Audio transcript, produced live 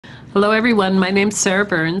Hello, everyone. My name's Sarah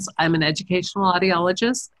Burns. I'm an educational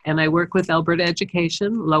audiologist, and I work with Alberta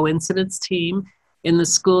Education Low Incidence Team in the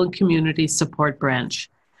School and Community Support Branch.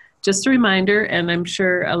 Just a reminder, and I'm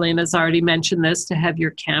sure Elena's already mentioned this, to have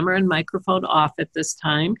your camera and microphone off at this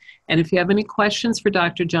time. And if you have any questions for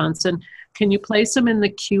Dr. Johnson, can you place them in the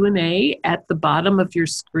Q&A at the bottom of your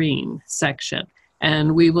screen section?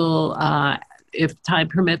 And we will, if time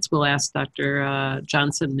permits, we'll ask Dr.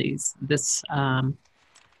 Johnson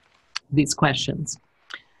these questions.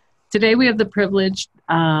 Today we have the privilege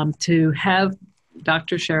to have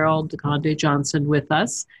Dr. Cheryl DeConde Johnson with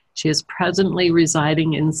us. She is presently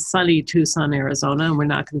residing in sunny Tucson, Arizona, and we're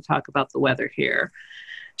not going to talk about the weather here.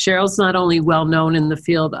 Cheryl's not only well known in the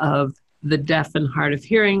field of the deaf and hard of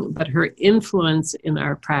hearing, but her influence in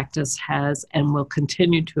our practice has and will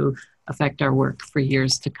continue to affect our work for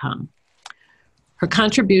years to come. Her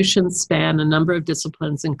contributions span a number of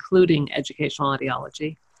disciplines, including educational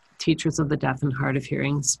audiology, teachers of the deaf and hard of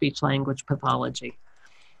hearing, speech-language pathology.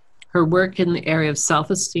 Her work in the area of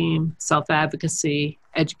self-esteem, self-advocacy,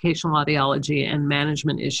 educational audiology, and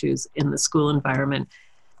management issues in the school environment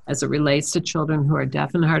as it relates to children who are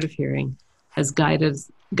deaf and hard of hearing has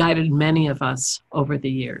guided many of us over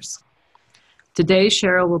the years. Today,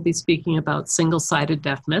 Cheryl will be speaking about single-sided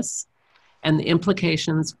deafness and the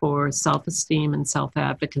implications for self-esteem and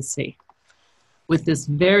self-advocacy. With this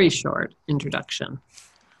very short introduction,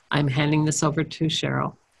 I'm handing this over to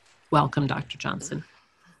Cheryl. Welcome, Dr. Johnson.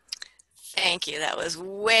 Thank you. That was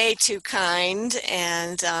way too kind.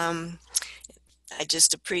 And I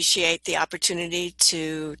just appreciate the opportunity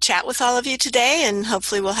to chat with all of you today, and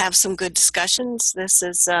hopefully we'll have some good discussions. This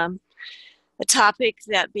is a topic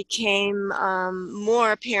that became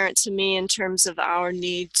more apparent to me in terms of our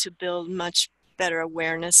need to build much better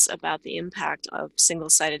awareness about the impact of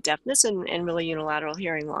single-sided deafness and really unilateral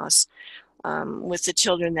hearing loss with the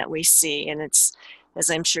children that we see. And it's, as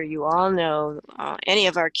I'm sure you all know, any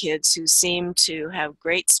of our kids who seem to have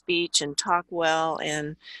great speech and talk well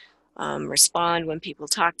and respond when people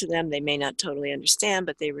talk to them. They may not totally understand,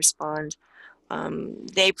 but they respond.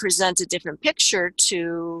 They present a different picture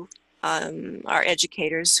to our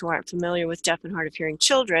educators who aren't familiar with deaf and hard of hearing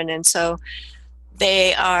children. And so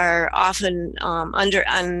they are often under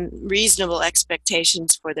unreasonable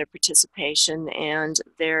expectations for their participation, and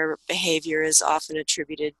their behavior is often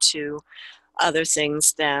attributed to other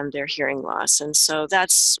things than their hearing loss. And so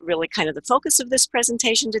that's really kind of the focus of this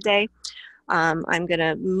presentation today. I'm going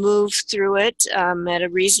to move through it at a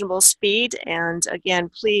reasonable speed. And again,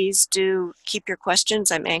 please do keep your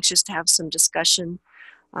questions. I'm anxious to have some discussion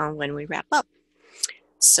when we wrap up.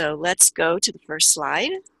 So let's go to the first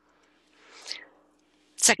slide.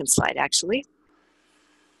 Second slide, actually.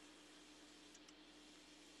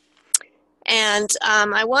 And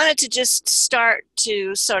I wanted to just start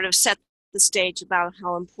to sort of set the stage about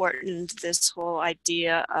how important this whole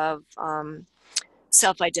idea of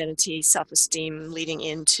self-identity, self-esteem leading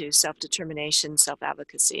into self-determination,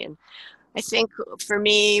 self-advocacy. And I think for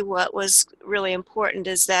me, what was really important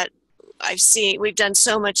is that we've done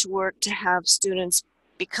so much work to have students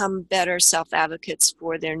become better self-advocates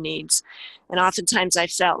for their needs. And oftentimes I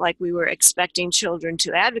felt like we were expecting children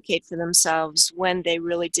to advocate for themselves when they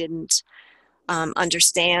really didn't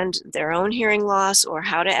understand their own hearing loss or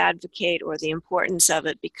how to advocate or the importance of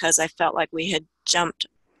it, because I felt like we had jumped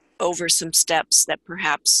over some steps that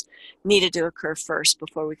perhaps needed to occur first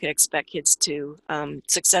before we could expect kids to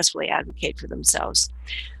successfully advocate for themselves.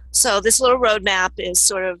 So this little roadmap is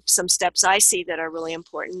sort of some steps I see that are really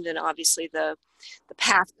important, and obviously the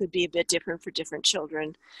path could be a bit different for different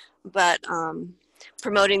children, but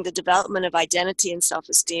promoting the development of identity and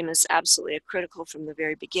self-esteem is absolutely critical from the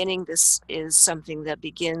very beginning. This is something that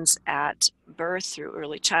begins at birth through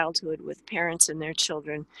early childhood with parents and their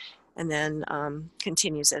children, and then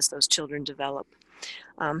continues as those children develop.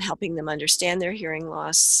 Helping them understand their hearing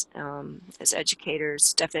loss. As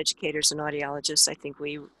educators, deaf educators and audiologists, I think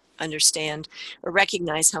we understand or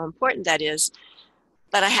recognize how important that is.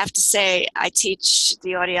 But I have to say, I teach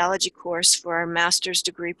the audiology course for our master's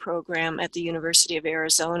degree program at the University of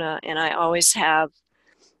Arizona, and I always have,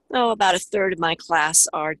 about a third of my class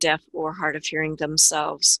are deaf or hard of hearing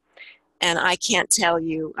themselves. And I can't tell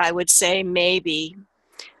you, I would say maybe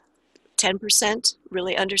 10%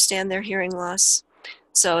 really understand their hearing loss.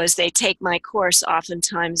 So as they take my course,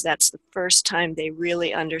 oftentimes that's the first time they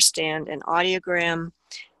really understand an audiogram,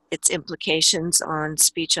 its implications on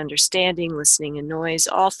speech understanding, listening and noise,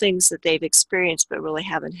 all things that they've experienced but really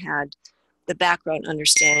haven't had the background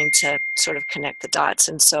understanding to sort of connect the dots.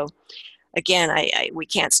 And so again, we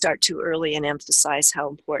can't start too early and emphasize how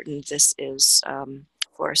important this is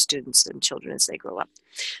for our students and children as they grow up.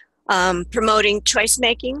 Promoting choice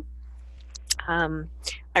making.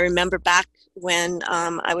 I remember back when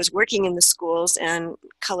I was working in the schools and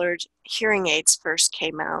colored hearing aids first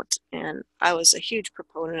came out, and I was a huge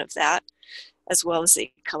proponent of that, as well as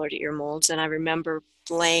the colored ear molds. And I remember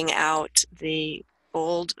laying out the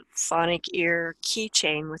old phonic ear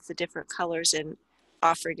keychain with the different colors and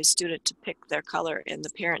offering a student to pick their color, and the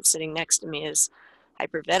parent sitting next to me is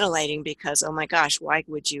hyperventilating because, oh my gosh, why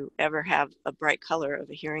would you ever have a bright color of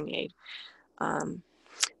a hearing aid?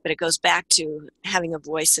 But it goes back to having a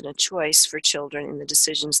voice and a choice for children in the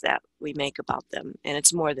decisions that we make about them. And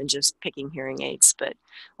it's more than just picking hearing aids, but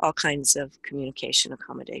all kinds of communication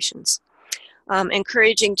accommodations.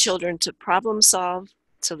 Encouraging children to problem solve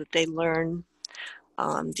so that they learn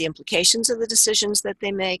the implications of the decisions that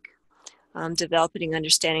they make. Developing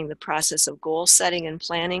understanding the process of goal setting and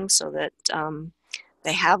planning so that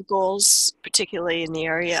they have goals, particularly in the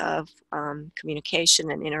area of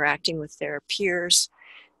communication and interacting with their peers,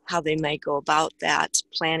 how they may go about that,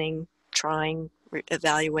 planning, trying,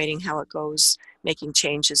 evaluating how it goes, making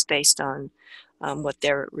changes based on what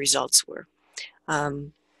their results were.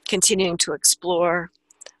 Continuing to explore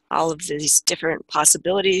all of these different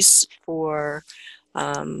possibilities for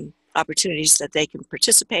opportunities that they can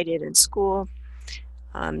participate in school,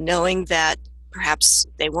 knowing that perhaps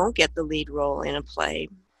they won't get the lead role in a play,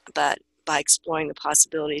 but by exploring the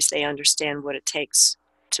possibilities, they understand what it takes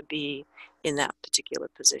to be in that particular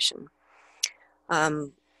position.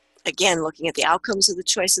 Again, looking at the outcomes of the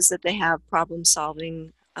choices that they have, problem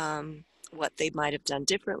solving, what they might have done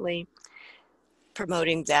differently,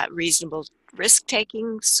 promoting that reasonable risk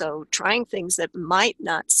taking, so trying things that might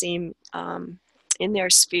not seem in their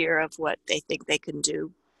sphere of what they think they can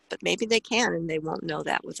do, but maybe they can, and they won't know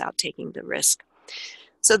that without taking the risk.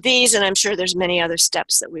 So these, and I'm sure there's many other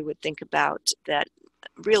steps that we would think about that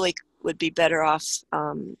really would be better off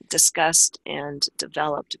discussed and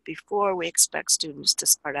developed before we expect students to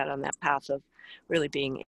start out on that path of really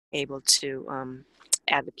being able to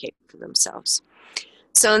advocate for themselves.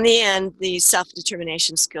 So in the end, these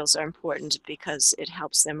self-determination skills are important because it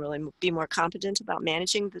helps them really be more competent about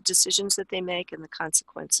managing the decisions that they make and the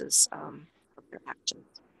consequences of their actions.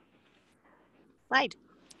 Slide.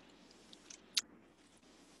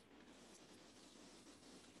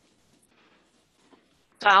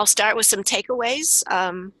 So I'll start with some takeaways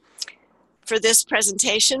for this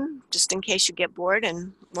presentation, just in case you get bored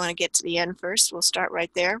and want to get to the end first. We'll start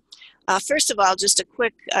right there. First of all, just a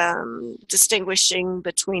quick distinguishing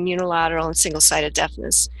between unilateral and single-sided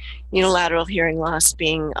deafness. Unilateral hearing loss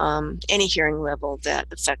being any hearing level that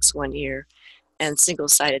affects one ear, and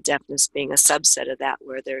single-sided deafness being a subset of that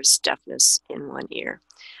where there's deafness in one ear.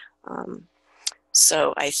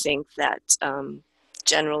 So I think that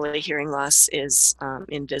generally hearing loss is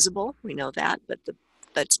invisible, we know that, but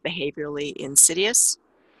it's behaviorally insidious.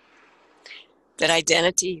 That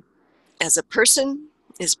identity as a person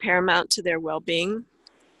is paramount to their well-being,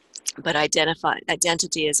 but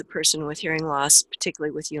identity as a person with hearing loss,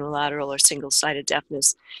 particularly with unilateral or single-sided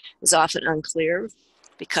deafness, is often unclear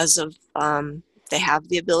because of they have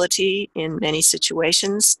the ability in many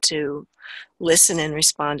situations to listen and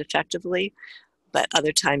respond effectively, but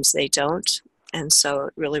other times they don't. And so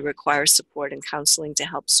it really requires support and counseling to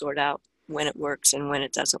help sort out when it works and when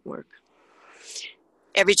it doesn't work.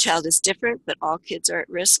 Every child is different, but all kids are at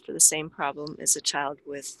risk for the same problem as a child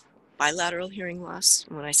with bilateral hearing loss.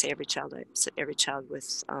 And when I say every child, I say every child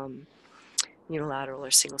with unilateral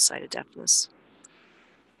or single-sided deafness.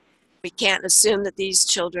 We can't assume that these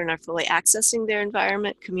children are fully accessing their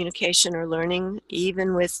environment, communication, or learning,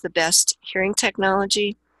 even with the best hearing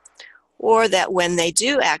technology, or that when they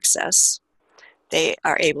do access, they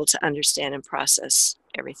are able to understand and process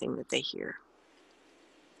everything that they hear.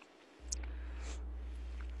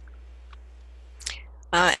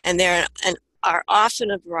 And there are often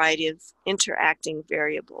a variety of interacting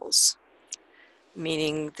variables,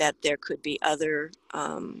 meaning that there could be other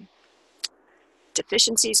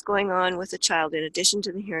deficiencies going on with a child in addition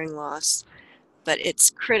to the hearing loss, but it's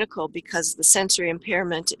critical because the sensory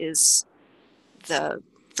impairment is the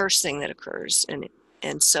first thing that occurs,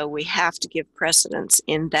 and so we have to give precedence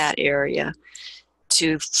in that area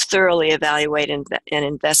to thoroughly evaluate and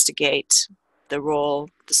investigate the role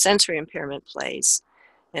the sensory impairment plays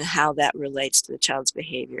and how that relates to the child's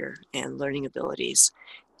behavior and learning abilities.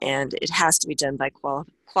 And it has to be done by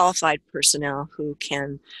qualified personnel who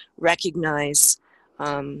can recognize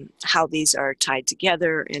how these are tied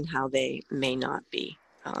together and how they may not be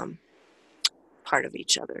part of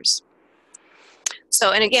each other's.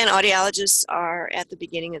 So, and again, audiologists are at the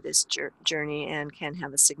beginning of this journey and can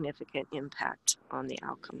have a significant impact on the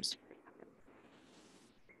outcomes.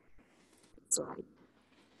 Slide.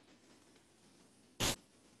 So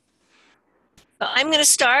I'm going to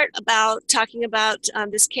start talking about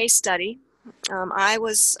this case study. I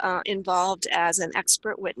was involved as an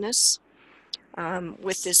expert witness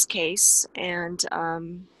with this case, and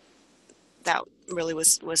that really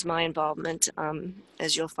was my involvement.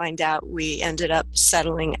 As you'll find out, we ended up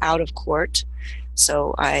settling out of court,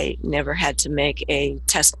 so I never had to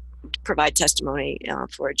provide testimony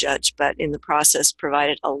for a judge, but in the process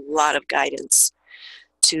provided a lot of guidance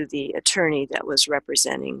to the attorney that was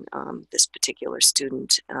representing this particular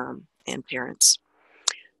student and parents.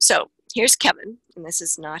 So here's Kevin, and this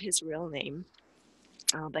is not his real name,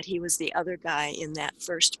 but he was the other guy in that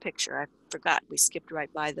first picture. I forgot, we skipped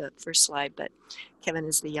right by the first slide, but Kevin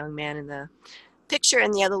is the young man in the picture,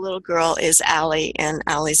 and the other little girl is Allie, and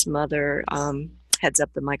Allie's mother heads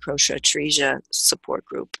up the microtia atresia support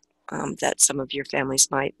group that some of your families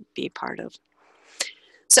might be part of.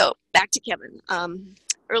 So back to Kevin.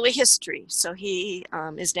 Early history. So he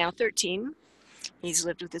is now 13. He's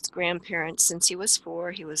lived with his grandparents since he was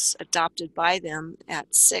 4. He was adopted by them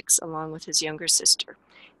at 6 along with his younger sister.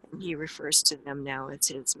 And he refers to them now as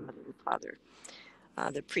his mother and father.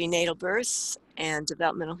 The prenatal birth and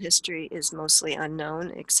developmental history is mostly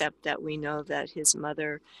unknown, except that we know that his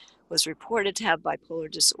mother was reported to have bipolar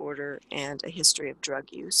disorder and a history of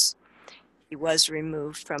drug use. He was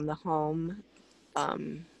removed from the home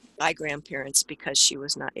by grandparents because she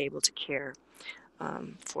was not able to care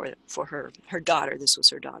for her daughter. This was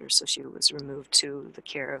her daughter, so she was removed to the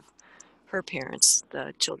care of her parents,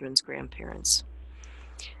 the children's grandparents.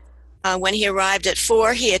 When he arrived at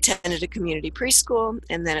 4, he attended a community preschool,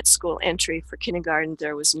 and then at school entry for kindergarten,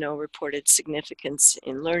 there was no reported significance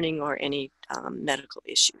in learning or any medical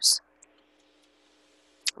issues.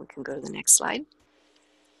 We can go to the next slide.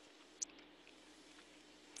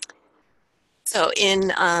 So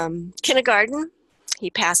in kindergarten, he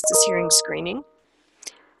passed his hearing screening.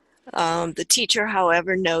 The teacher,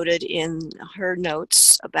 however, noted in her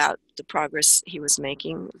notes about the progress he was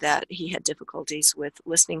making that he had difficulties with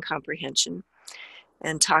listening comprehension,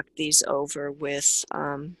 and talked these over with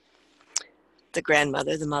the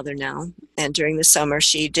grandmother, the mother now. And during the summer,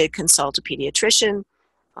 she did consult a pediatrician.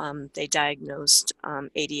 They diagnosed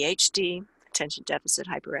ADHD, attention deficit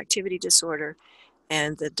hyperactivity disorder,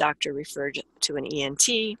 and the doctor referred to an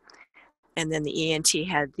ENT. And then the ENT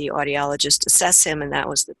had the audiologist assess him, and that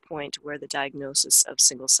was the point where the diagnosis of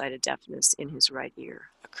single-sided deafness in his right ear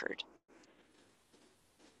occurred.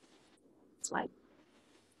 Slide.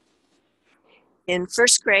 In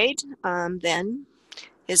first grade, then,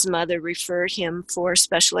 his mother referred him for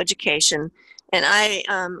special education, and I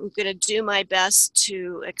am going to do my best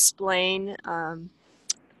to explain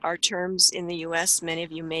our terms in the U.S. Many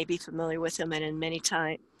of you may be familiar with them, and many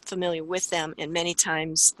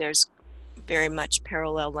times there's very much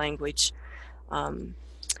parallel language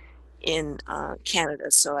in Canada.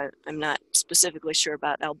 So I'm not specifically sure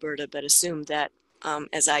about Alberta, but assume that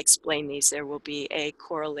as I explain these, there will be a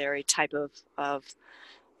corollary type of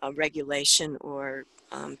regulation or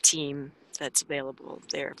team that's available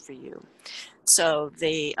there for you. So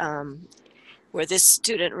where this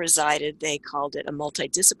student resided, they called it a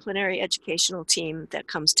multidisciplinary educational team that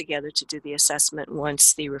comes together to do the assessment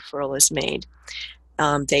once the referral is made.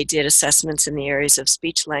 They did assessments in the areas of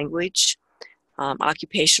speech language,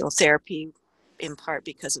 occupational therapy, in part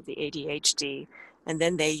because of the ADHD, and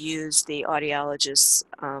then they used the audiologists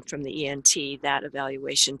from the ENT, that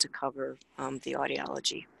evaluation, to cover the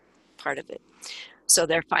audiology part of it. So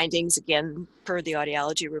their findings, again, per the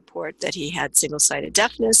audiology report, that he had single-sided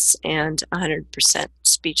deafness and 100%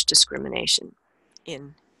 speech discrimination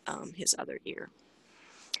in his other ear.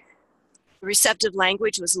 Receptive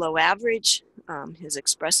language was low average. His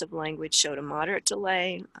expressive language showed a moderate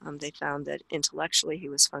delay. They found that intellectually he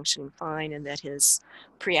was functioning fine, and that his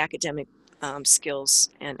pre-academic skills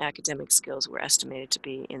and academic skills were estimated to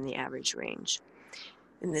be in the average range.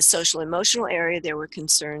 In the social emotional area, there were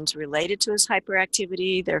concerns related to his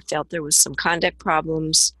hyperactivity. They felt there was some conduct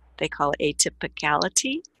problems. They call it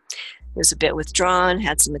atypicality. He was a bit withdrawn,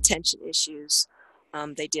 had some attention issues.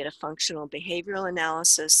 They did a functional behavioral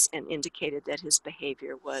analysis and indicated that his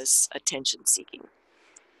behavior was attention seeking.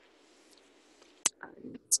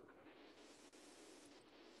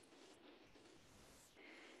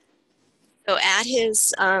 So at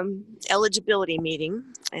his eligibility meeting,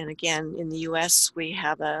 and again, in the US, we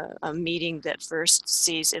have a meeting that first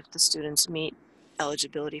sees if the students meet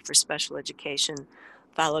eligibility for special education,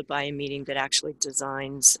 followed by a meeting that actually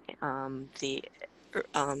designs the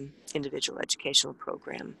individual educational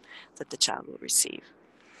program that the child will receive.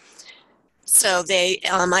 So they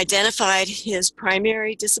identified his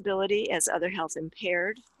primary disability as other health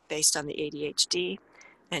impaired based on the ADHD,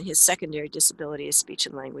 and his secondary disability is speech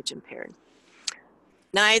and language impaired.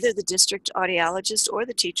 Neither the district audiologist or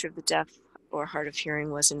the teacher of the deaf or hard of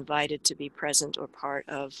hearing was invited to be present or part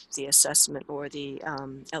of the assessment or the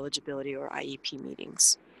eligibility or IEP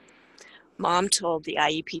meetings. Mom told the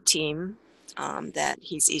IEP team that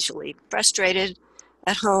he's easily frustrated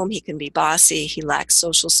at home, he can be bossy, he lacks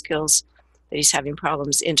social skills, that he's having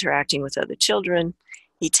problems interacting with other children,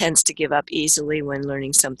 he tends to give up easily when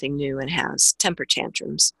learning something new and has temper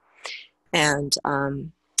tantrums. And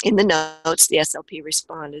in the notes, the SLP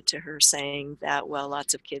responded to her saying that, well,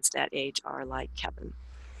 lots of kids that age are like Kevin.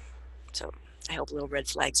 So I hope little red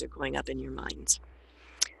flags are going up in your minds.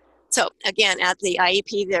 So again, at the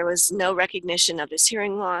IEP, there was no recognition of his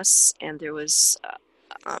hearing loss, and there was,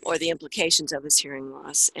 or the implications of his hearing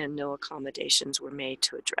loss, and no accommodations were made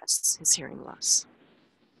to address his hearing loss.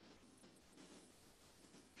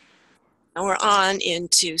 Now we're on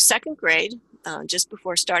into second grade. Just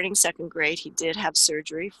before starting second grade, he did have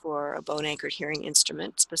surgery for a bone-anchored hearing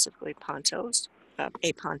instrument, specifically pontos,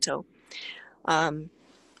 a ponto.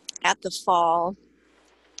 At the fall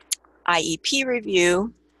IEP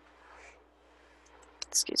review,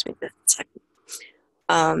 excuse me, just a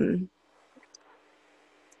second.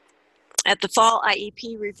 At the fall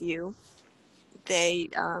IEP review, they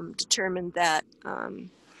determined that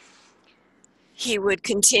he would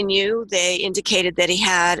continue. They indicated that he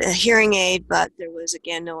had a hearing aid, but there was,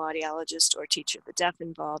 again, no audiologist or teacher of the deaf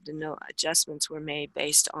involved, and no adjustments were made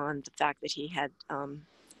based on the fact that he had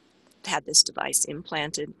had this device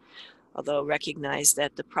implanted, although recognized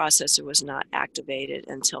that the processor was not activated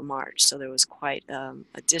until March. So there was quite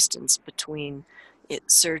a distance between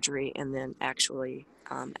surgery and then actually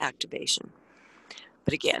activation.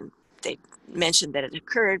 But again, they mentioned that it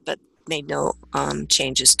occurred, but made no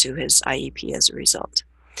changes to his IEP as a result.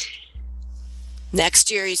 Next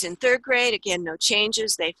year, he's in third grade. Again, no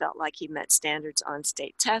changes. They felt like he met standards on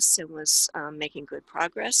state tests and was making good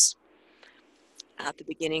progress. At the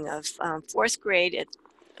beginning of fourth grade,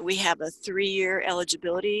 we have a 3-year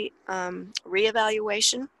eligibility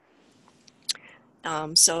reevaluation.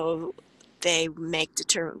 So they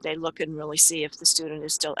look and really see if the student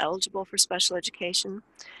is still eligible for special education.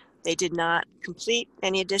 They did not complete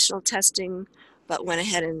any additional testing, but went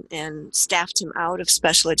ahead and staffed him out of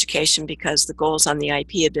special education because the goals on the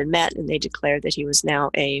IEP had been met, and they declared that he was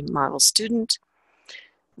now a model student.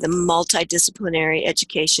 The multidisciplinary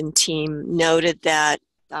education team noted that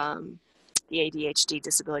the ADHD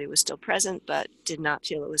disability was still present, but did not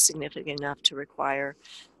feel it was significant enough to require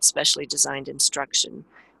specially designed instruction,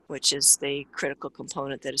 which is the critical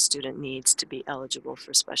component that a student needs to be eligible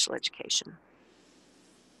for special education.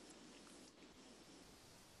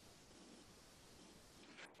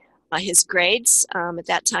 His grades at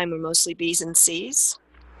that time were mostly B's and C's,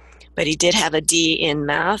 but he did have a D in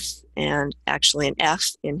math and actually an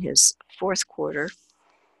F in his fourth quarter.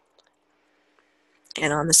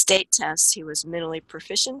 And on the state tests, he was minimally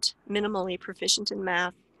proficient in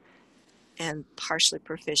math and partially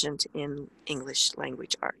proficient in English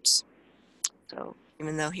language arts. So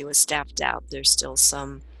even though he was staffed out, there's still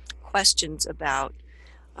some questions about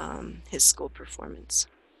his school performance.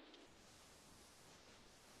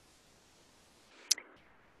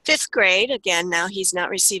 Fifth grade, again, now he's not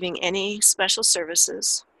receiving any special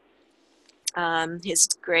services. His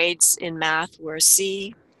grades in math were a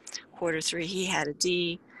C. Quarter 3, he had a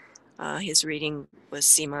D. His reading was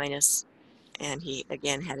C-, and he,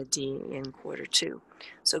 again, had a D in quarter 2.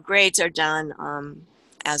 So grades are done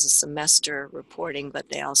as a semester reporting, but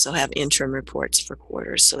they also have interim reports for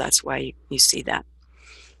quarters, so that's why you see that.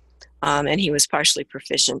 And he was partially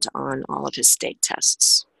proficient on all of his state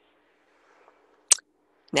tests.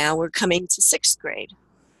 Now we're coming to 6th grade.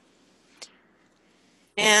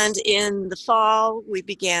 And in the fall, we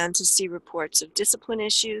began to see reports of discipline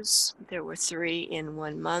issues. There were 3 in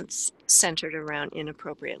 1 month, centered around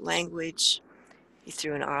inappropriate language. He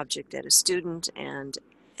threw an object at a student and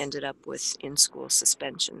ended up with in-school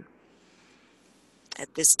suspension.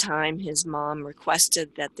 At this time, his mom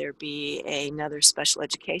requested that there be another special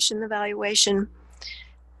education evaluation,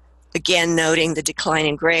 again noting the decline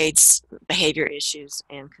in grades, behavior issues,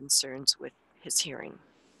 and concerns with his hearing.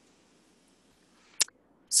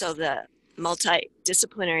 So the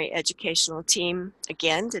multidisciplinary educational team,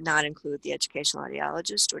 again, did not include the educational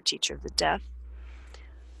audiologist or teacher of the deaf.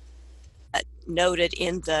 Noted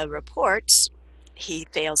in the reports, he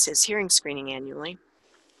fails his hearing screening annually.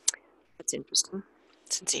 That's interesting,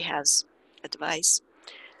 since he has a device.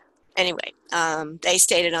 Anyway, they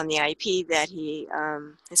stated on the IEP that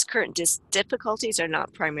his current difficulties are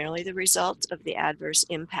not primarily the result of the adverse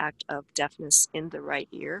impact of deafness in the right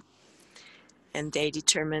ear, and they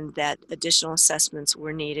determined that additional assessments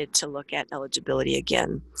were needed to look at eligibility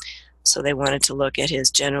again. So they wanted to look at his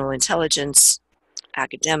general intelligence,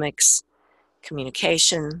 academics,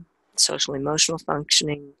 communication, social emotional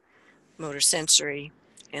functioning, motor sensory,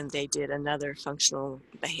 and they did another functional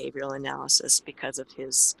behavioral analysis because of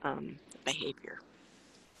his behavior.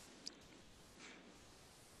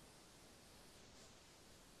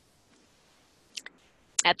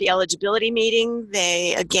 At the eligibility meeting,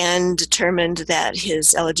 they again determined that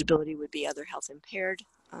his eligibility would be other health impaired,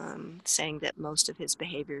 saying that most of his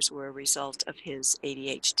behaviors were a result of his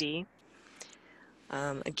ADHD.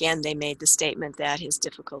 Again, they made the statement that his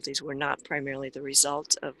difficulties were not primarily the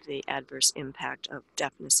result of the adverse impact of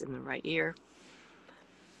deafness in the right ear.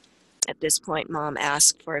 At this point, Mom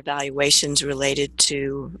asked for evaluations related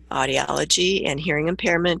to audiology and hearing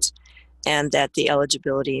impairment, and that the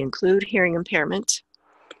eligibility include hearing impairment,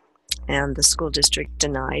 and the school district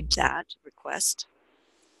denied that request.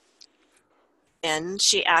 And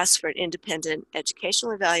she asked for an independent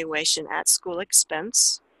educational evaluation at school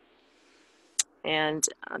expense, and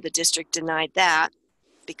the district denied that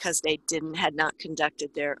because they had not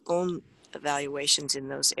conducted their own evaluations in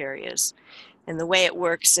those areas. And the way it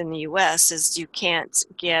works in the US is you can't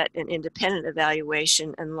get an independent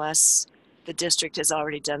evaluation unless the district has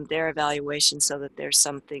already done their evaluation so that there's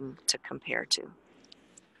something to compare to.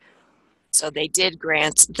 So they did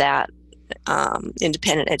grant that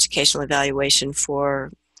independent educational evaluation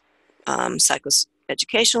for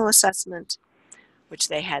psychoeducational assessment, which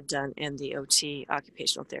they had done, and the OT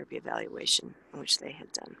occupational therapy evaluation, which they had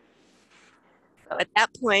done. So at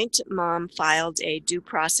that point, Mom filed a due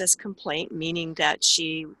process complaint, meaning that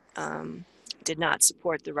she did not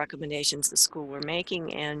support the recommendations the school were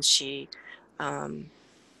making, and she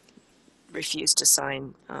refused to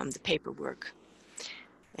sign the paperwork.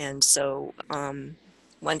 And so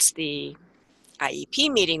once the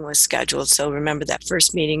IEP meeting was scheduled, so remember that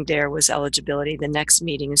first meeting there was eligibility, the next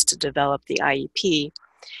meeting is to develop the IEP,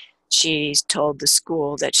 she's told the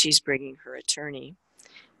school that she's bringing her attorney.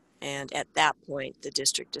 And at that point, the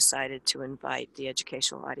district decided to invite the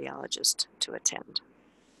educational audiologist to attend.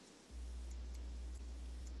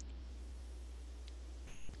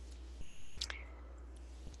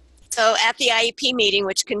 So at the IEP meeting,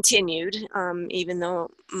 which continued, even though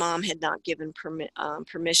Mom had not given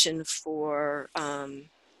permission for,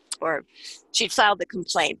 or she'd filed the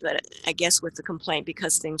complaint, but I guess with the complaint,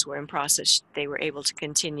 because things were in process, they were able to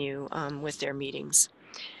continue with their meetings.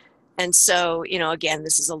 And so, again,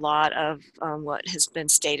 this is a lot of what has been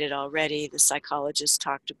stated already. The psychologist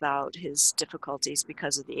talked about his difficulties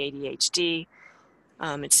because of the ADHD.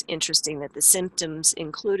 It's interesting that the symptoms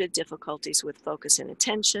included difficulties with focus and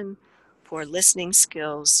attention, poor listening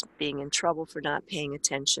skills, being in trouble for not paying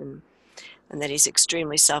attention, and that he's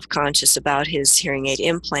extremely self-conscious about his hearing aid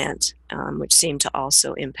implant, which seemed to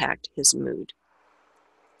also impact his mood.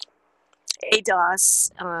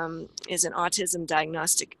 ADOS is an autism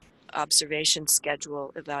diagnostic observation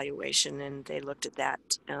schedule evaluation, and they looked at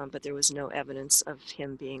that, but there was no evidence of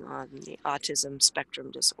him being on the autism spectrum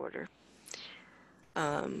disorder.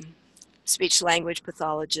 Speech language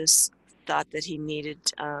pathologists thought that he needed,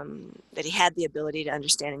 that he had the ability to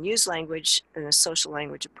understand and use language and a social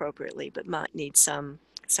language appropriately, but might need some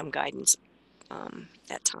guidance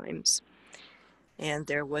at times. And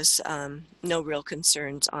there was no real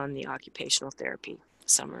concerns on the occupational therapy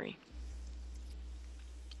summary.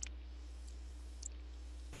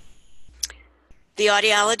 The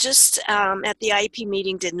audiologist at the IEP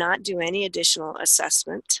meeting did not do any additional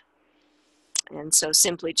assessment, and so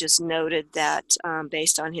simply just noted that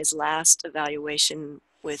based on his last evaluation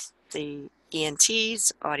with the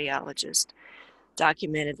ENT's audiologist,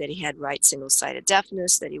 documented that he had right single-sided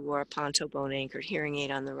deafness, that he wore a ponto bone-anchored hearing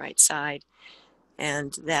aid on the right side,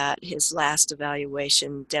 and that his last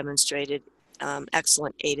evaluation demonstrated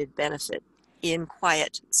excellent aided benefit in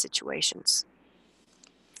quiet situations.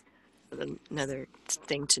 Another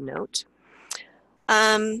thing to note.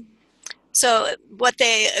 So what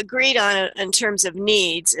they agreed on in terms of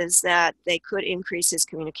needs is that they could increase his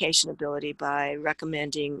communication ability by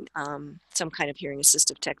recommending some kind of hearing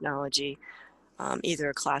assistive technology, either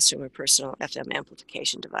a classroom or personal FM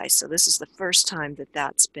amplification device. So this is the first time that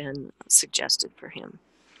that's been suggested for him.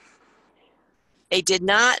 They did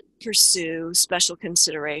not pursue special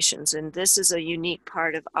considerations, and this is a unique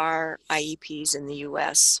part of our IEPs in the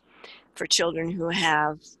US for children who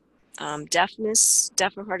have deafness,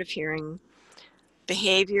 deaf or hard of hearing,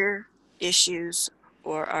 behavior issues,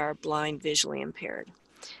 or are blind, visually impaired.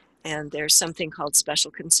 And there's something called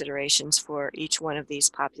special considerations for each one of these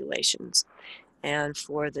populations. And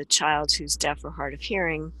for the child who's deaf or hard of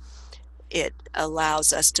hearing, it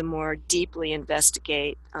allows us to more deeply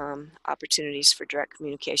investigate opportunities for direct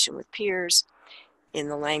communication with peers in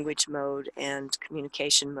the language mode and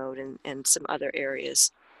communication mode and some other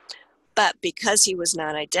areas. But because he was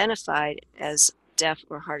not identified as deaf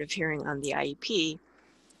or hard of hearing on the IEP,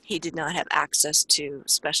 he did not have access to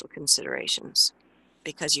special considerations,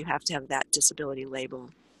 because you have to have that disability label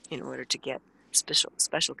in order to get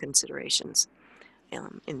special considerations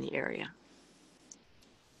in the area.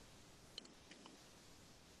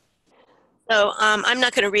 So I'm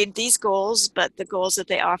not going to read these goals, but the goals that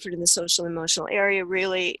they offered in the social emotional area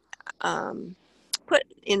really put,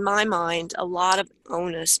 in my mind, a lot of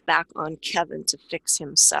onus back on Kevin to fix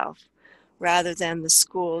himself, rather than the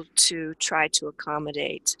school to try to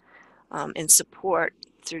accommodate and support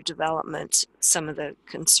through development some of the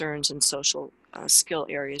concerns and social skill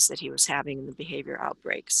areas that he was having in the behavior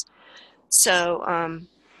outbreaks. So,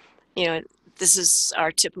 you know, this is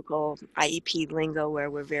our typical IEP lingo, where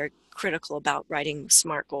we're very critical about writing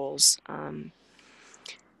SMART goals. And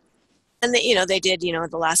they did, the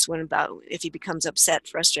last one about if he becomes upset,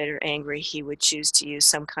 frustrated, or angry, he would choose to use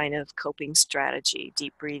some kind of coping strategy,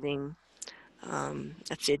 deep breathing,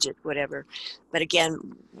 a fidget, whatever. But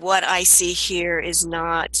again, what I see here is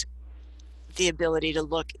not the ability to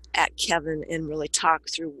look at Kevin and really talk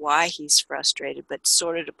through why he's frustrated, but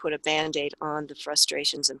sort of to put a Band-Aid on the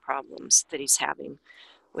frustrations and problems that he's having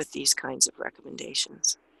with these kinds of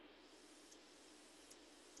recommendations.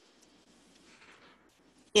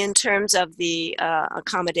 In terms of the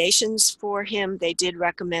accommodations for him, they did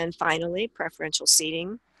recommend, finally, preferential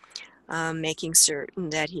seating, making certain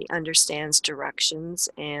that he understands directions,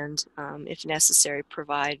 and if necessary,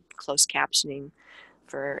 provide closed captioning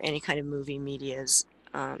for any kind of movie media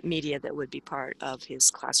that would be part of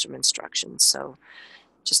his classroom instruction. So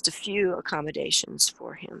just a few accommodations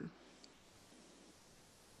for him.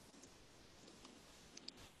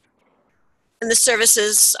 And the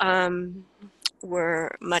services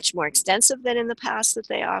were much more extensive than in the past that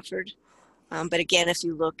they offered. But again, if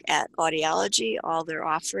you look at audiology, all they're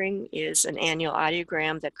offering is an annual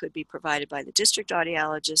audiogram that could be provided by the district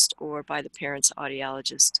audiologist or by the parent's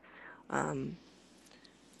audiologist,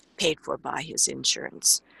 paid for by his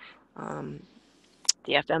insurance. The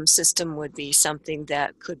FM system would be something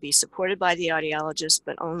that could be supported by the audiologist,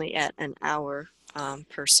 but only at an hour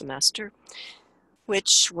per semester,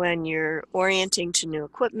 which, when you're orienting to new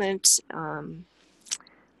equipment,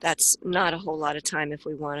 that's not a whole lot of time if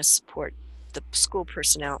we want to support the school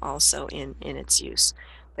personnel also in its use.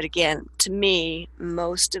 But again, to me,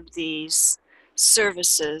 most of these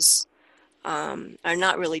services are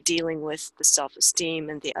not really dealing with the self-esteem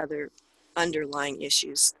and the other underlying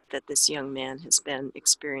issues that this young man has been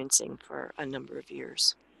experiencing for a number of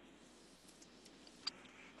years.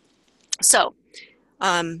 So,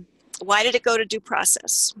 why did it go to due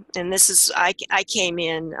process? And this is, I came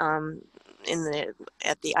in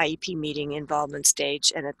at the IEP meeting involvement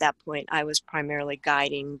stage, and at that point I was primarily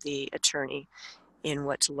guiding the attorney in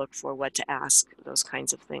what to look for, what to ask, those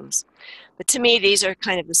kinds of things. But to me, these are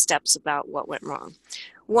kind of the steps about what went wrong.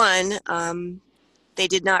 One, they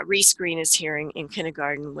did not rescreen his hearing in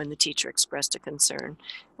kindergarten when the teacher expressed a concern.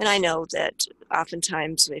 And I know that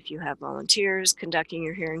oftentimes if you have volunteers conducting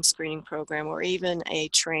your hearing screening program, or even a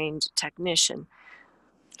trained technician,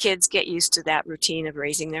 kids get used to that routine of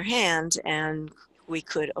raising their hand, and we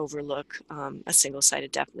could overlook a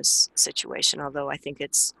single-sided deafness situation, although I think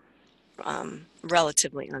it's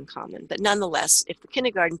relatively uncommon. But nonetheless, if the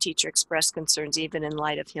kindergarten teacher expressed concerns, even in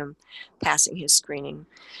light of him passing his screening,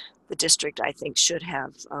 the district, I think, should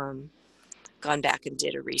have gone back and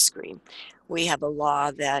did a rescreen. We have a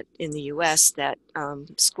law that in the US that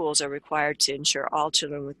schools are required to ensure all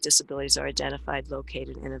children with disabilities are identified,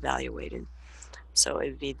 located, and evaluated. So it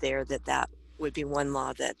would be there that would be one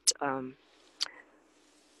law that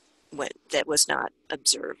that was not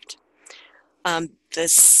observed.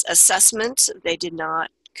 This assessment, they did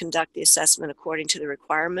not conduct the assessment according to the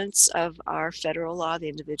requirements of our federal law, the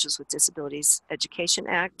Individuals with Disabilities Education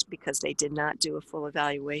Act, because they did not do a full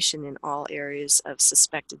evaluation in all areas of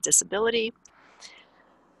suspected disability,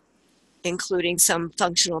 including some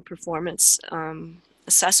functional performance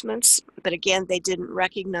assessments. But again, they didn't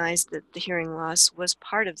recognize that the hearing loss was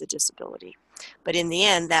part of the disability. But in the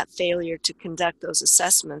end, that failure to conduct those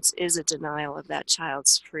assessments is a denial of that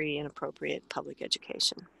child's free and appropriate public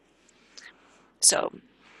education. So,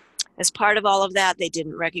 as part of all of that, they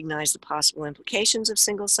didn't recognize the possible implications of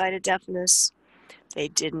single-sided deafness. They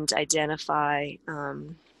didn't identify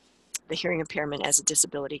the hearing impairment as a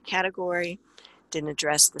disability category, didn't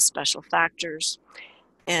address the special factors,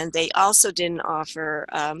 and they also didn't offer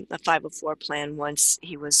a 504 plan once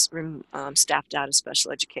he was staffed out of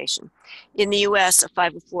special education. In the US, a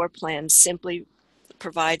 504 plan simply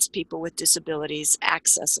provides people with disabilities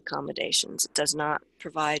access accommodations. It does not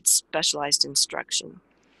provide specialized instruction.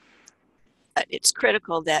 But it's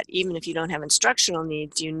critical that even if you don't have instructional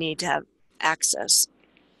needs, you need to have access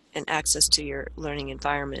and access to your learning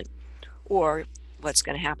environment, or what's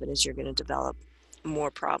going to happen is you're going to develop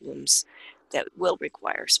more problems that will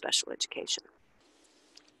require special education.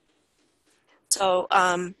 So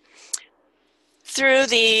through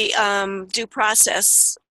the due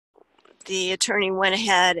process, the attorney went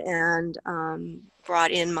ahead and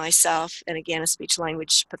brought in myself and again a speech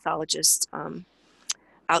language pathologist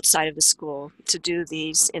outside of the school to do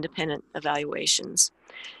these independent evaluations.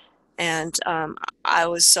 And I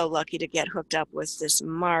was so lucky to get hooked up with this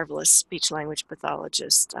marvelous speech language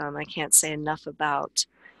pathologist. I can't say enough about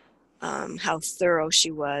how thorough she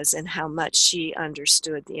was and how much she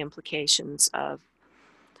understood the implications of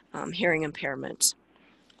hearing impairment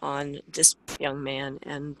on this young man,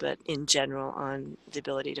 but in general on the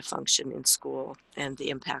ability to function in school and the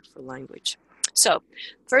impact for language. So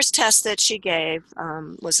first test that she gave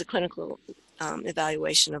was a clinical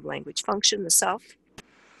evaluation of language function, the SELF.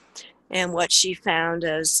 And what she found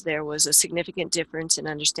is there was a significant difference in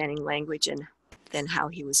understanding language and then how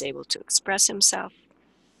he was able to express himself.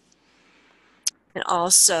 And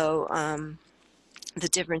also the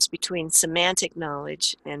difference between semantic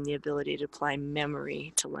knowledge and the ability to apply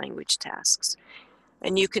memory to language tasks.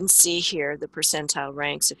 And you can see here the percentile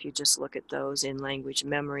ranks if you just look at those in language.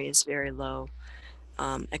 Memory is very low.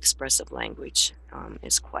 Expressive language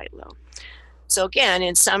is quite low. So again,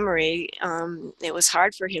 in summary, it was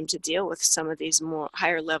hard for him to deal with some of these more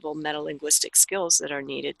higher level metalinguistic skills that are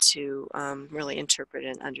needed to really interpret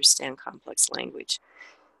and understand complex language.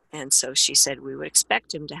 And so she said we would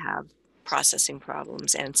expect him to have processing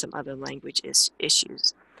problems and some other language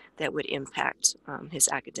issues that would impact his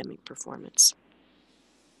academic performance.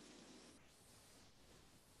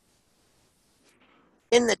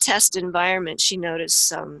 In the test environment, she noticed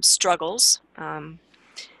some struggles.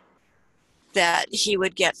 That he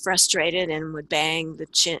would get frustrated and would bang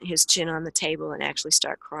his chin on the table and actually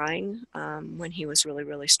start crying when he was really,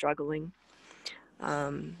 really struggling.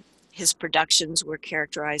 His productions were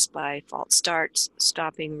characterized by false starts,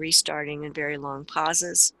 stopping, restarting, and very long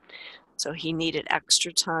pauses. So he needed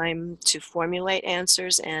extra time to formulate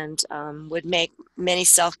answers and would make many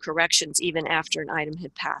self-corrections even after an item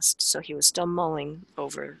had passed. So he was still mulling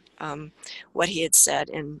over what he had said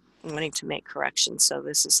and wanting to make corrections. So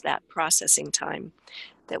this is that processing time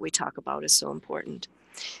that we talk about is so important.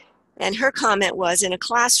 And her comment was, in a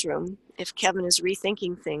classroom, if Kevin is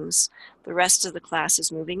rethinking things, the rest of the class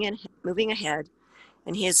is moving ahead,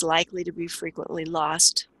 and he is likely to be frequently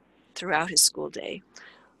lost throughout his school day.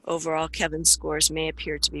 Overall, Kevin's scores may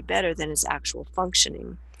appear to be better than his actual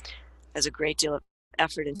functioning, as a great deal of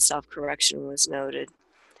effort and self-correction was noted.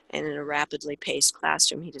 And in a rapidly paced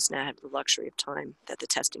classroom, he does not have the luxury of time that the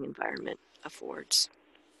testing environment affords.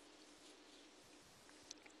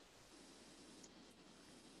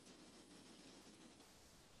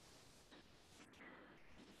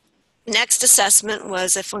 Next assessment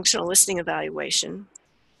was a functional listening evaluation,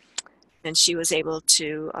 and she was able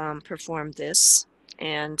to perform this.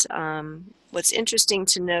 And what's interesting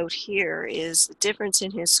to note here is the difference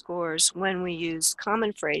in his scores when we use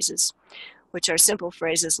common phrases, which are simple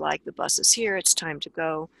phrases like the bus is here, it's time to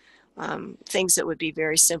go, things that would be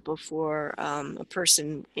very simple for a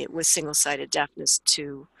person with single-sided deafness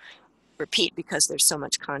to repeat because there's so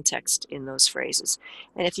much context in those phrases.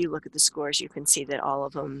 And if you look at the scores, you can see that all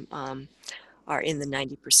of them are in the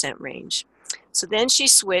 90% range. So then she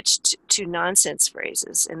switched to nonsense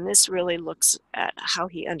phrases, and this really looks at how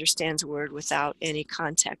he understands a word without any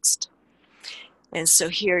context. And so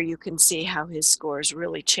here you can see how his scores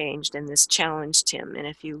really changed, and this challenged him. And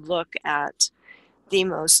if you look at the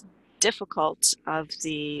most difficult of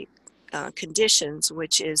the conditions,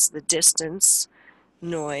 which is the distance,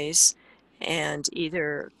 noise, and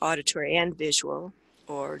either auditory and visual,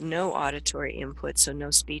 or no auditory input, so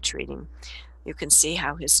no speech reading, you can see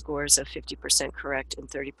how his scores of 50% correct and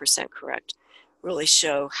 30% correct really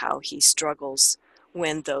show how he struggles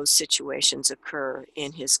when those situations occur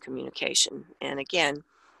in his communication. And again,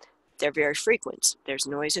 they're very frequent. There's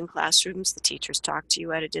noise in classrooms, the teachers talk to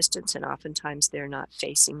you at a distance, and oftentimes they're not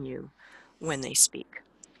facing you when they speak.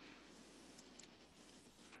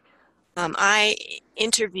 I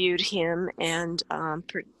interviewed him and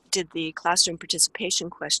did the classroom participation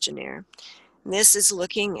questionnaire. And this is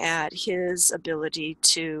looking at his ability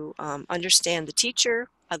to understand the teacher,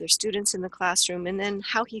 other students in the classroom, and then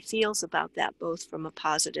how he feels about that, both from a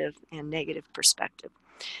positive and negative perspective.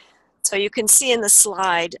 So you can see in the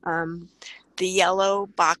slide, the yellow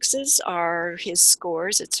boxes are his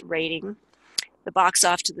scores, its rating. The box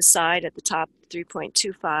off to the side at the top,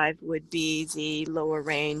 3.25, would be the lower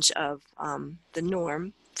range of the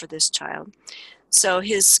norm for this child. So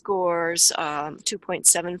his scores,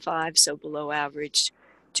 2.75, so below average,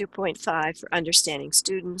 2.5 for understanding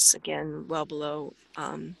students, again, well below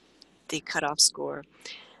the cutoff score.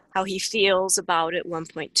 How he feels about it,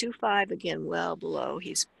 1.25, again, well below.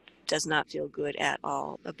 He does not feel good at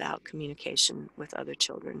all about communication with other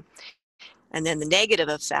children. And then the negative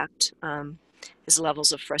effect, his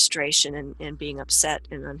levels of frustration and being upset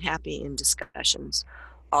and unhappy in discussions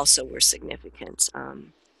also were significant.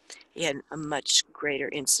 He had a much greater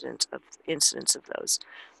incidence of those.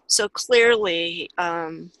 So clearly,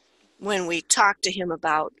 when we talk to him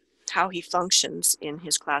about how he functions in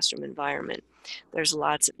his classroom environment, there's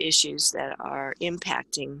lots of issues that are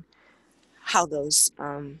impacting how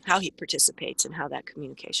how he participates and how that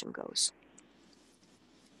communication goes.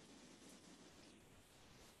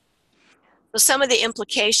 So some of the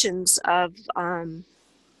implications of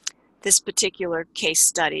this particular case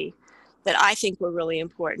study that I think were really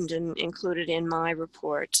important and included in my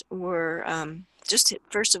report were just,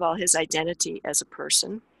 first of all, his identity as a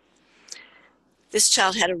person. This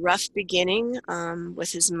child had a rough beginning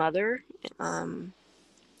with his mother, and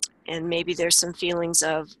maybe there's some feelings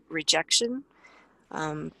of rejection,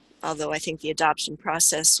 although I think the adoption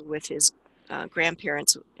process with his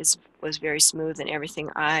grandparents was very smooth, and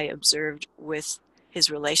everything I observed with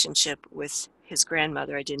his relationship with his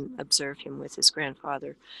grandmother, I didn't observe him with his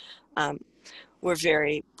grandfather, were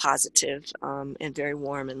very positive and very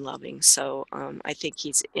warm and loving. So I think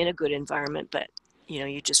he's in a good environment, but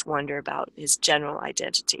you just wonder about his general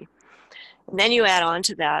identity. And then you add on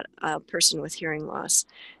to that a person with hearing loss.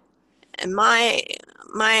 And my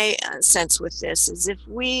sense with this is, if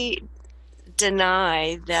we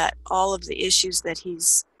deny that all of the issues that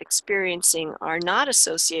he's experiencing are not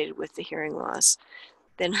associated with the hearing loss,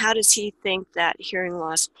 then how does he think that hearing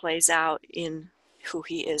loss plays out in who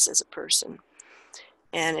he is as a person?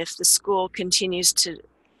 And if the school continues to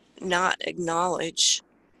not acknowledge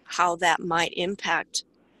how that might impact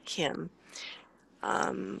him,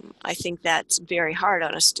 I think that's very hard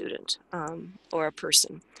on a student or a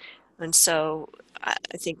person. And so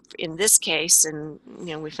I think in this case, and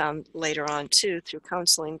we found later on too through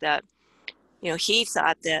counseling that he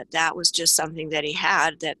thought that that was just something that he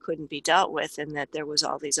had that couldn't be dealt with, and that there was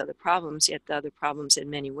all these other problems, yet the other problems in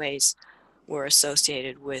many ways were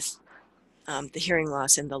associated with the hearing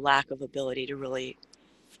loss and the lack of ability to really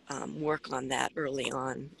work on that early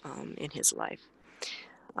on in his life.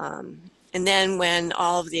 And then when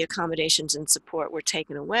all of the accommodations and support were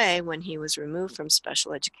taken away, when he was removed from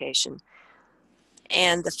special education,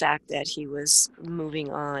 and the fact that he was moving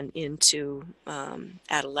on into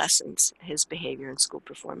adolescence, his behavior and school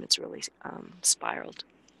performance really spiraled.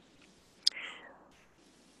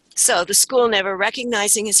 So the school never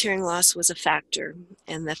recognizing his hearing loss was a factor,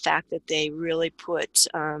 and the fact that they really put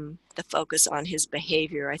the focus on his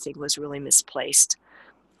behavior, I think, was really misplaced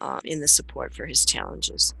in the support for his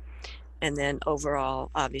challenges. And then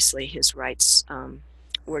overall, obviously, his rights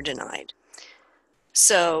were denied.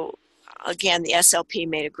 So again, the SLP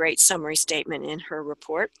made a great summary statement in her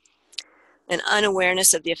report. An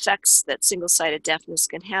unawareness of the effects that single-sided deafness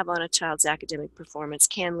can have on a child's academic performance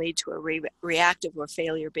can lead to a reactive or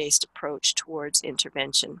failure-based approach towards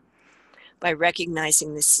intervention. By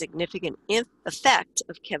recognizing the significant effect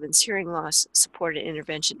of Kevin's hearing loss, supported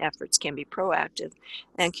intervention efforts can be proactive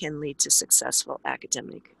and can lead to successful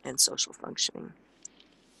academic and social functioning.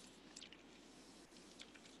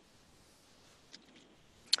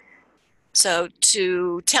 So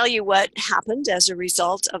to tell you what happened as a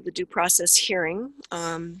result of the due process hearing,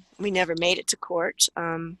 we never made it to court.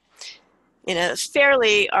 In a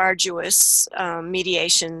fairly arduous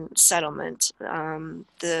mediation settlement,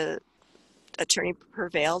 the attorney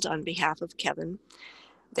prevailed on behalf of Kevin.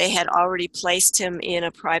 They had already placed him in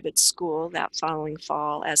a private school that following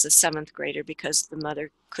fall as a 7th grader because the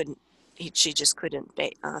mother she just couldn't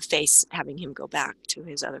face having him go back to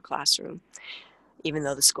his other classroom, even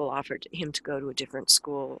though the school offered him to go to a different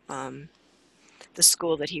school. The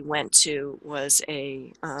school that he went to was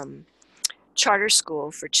a charter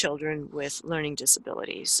school for children with learning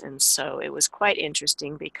disabilities. And so it was quite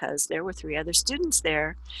interesting because there were 3 other students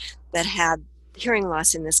there that had hearing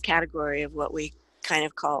loss in this category of what we kind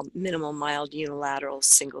of call minimal, mild, unilateral,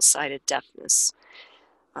 single-sided deafness.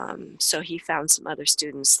 So he found some other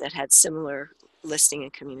students that had similar listening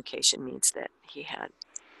and communication needs that he had.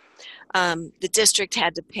 The district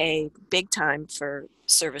had to pay big time for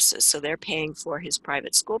services, so they're paying for his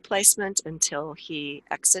private school placement until he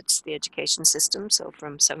exits the education system, so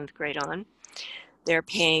from 7th grade on. They're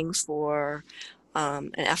paying for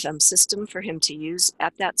an FM system for him to use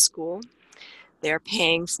at that school. They're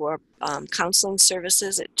paying for counseling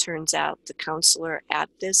services. It turns out the counselor at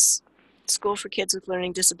this school for kids with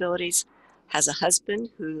learning disabilities has a husband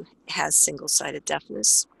who has single-sided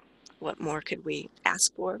deafness. What more could we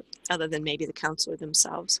ask for other than maybe the counselor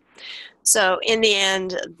themselves? So in the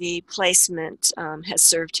end, the placement has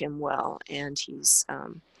served him well, and he's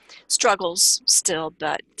struggles still,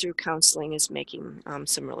 but through counseling is making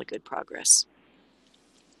some really good progress.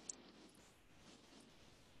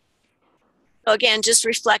 So again, just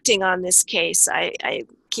reflecting on this case, I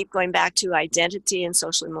keep going back to identity and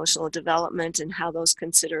social emotional development and how those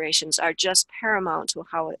considerations are just paramount to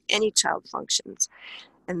how any child functions.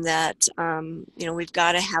 And that, we've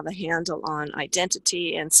got to have a handle on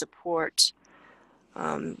identity and support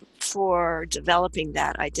for developing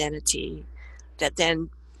that identity that then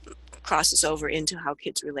crosses over into how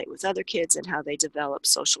kids relate with other kids and how they develop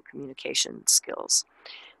social communication skills.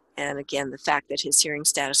 And again, the fact that his hearing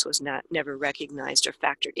status was never recognized or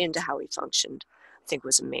factored into how he functioned, I think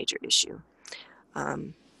was a major issue.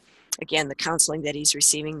 Again, the counseling that he's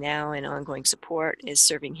receiving now and ongoing support is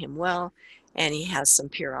serving him well, and he has some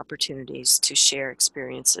peer opportunities to share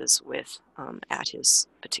experiences with at his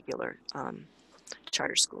particular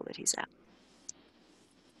charter school that he's at.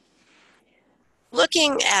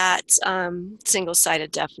 Looking at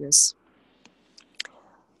single-sided deafness,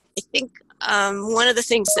 I think one of the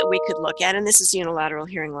things that we could look at, and this is unilateral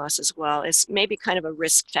hearing loss as well, is maybe kind of a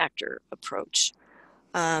risk factor approach.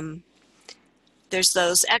 There's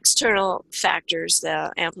those external factors,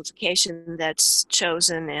 the amplification that's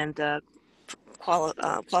chosen and the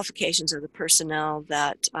qualifications of the personnel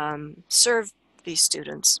that serve these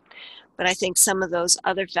students. But I think some of those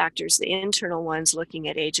other factors, the internal ones, looking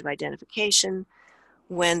at age of identification,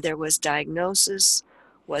 when there was diagnosis,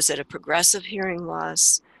 was it a progressive hearing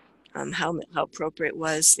loss, how appropriate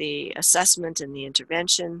was the assessment and the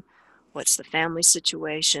intervention, what's the family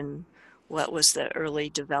situation, what was the early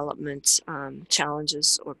development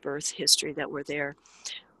challenges or birth history that were there.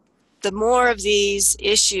 The more of these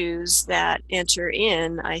issues that enter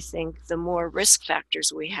in, I think the more risk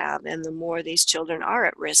factors we have and the more these children are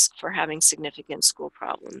at risk for having significant school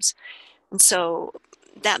problems. And so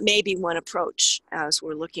that may be one approach as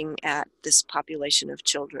we're looking at this population of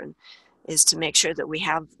children, is to make sure that we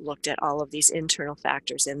have looked at all of these internal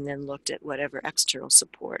factors and then looked at whatever external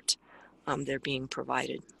support they're being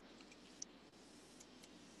provided.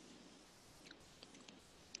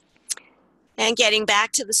 And getting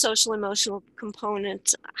back to the social emotional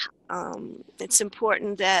component, it's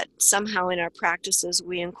important that somehow in our practices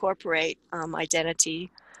we incorporate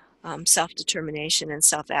identity, self-determination, and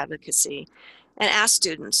self-advocacy, and ask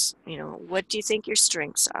students, what do you think your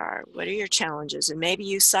strengths are? What are your challenges? And maybe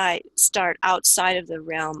you start outside of the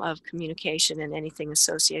realm of communication and anything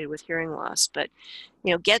associated with hearing loss, but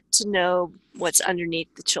get to know what's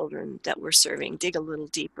underneath the children that we're serving, dig a little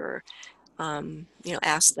deeper.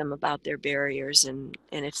 Ask them about their barriers and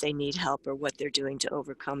if they need help or what they're doing to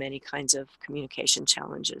overcome any kinds of communication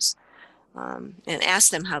challenges. And ask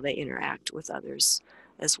them how they interact with others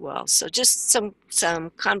as well. So just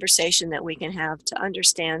some conversation that we can have to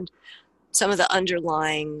understand some of the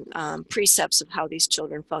underlying precepts of how these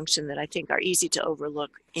children function that I think are easy to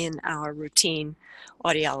overlook in our routine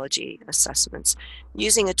audiology assessments.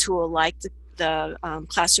 Using a tool like the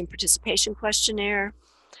classroom participation questionnaire,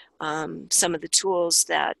 some of the tools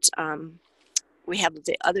that we have,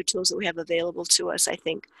 the other tools that we have available to us, I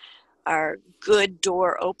think are good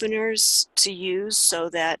door openers to use so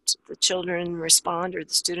that the children respond or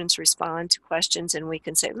the students respond to questions and we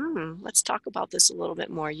can say, let's talk about this a little bit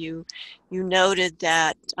more. You noted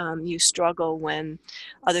that you struggle when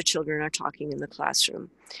other children are talking in the classroom.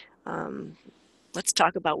 Let's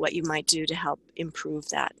talk about what you might do to help improve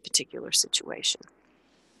that particular situation.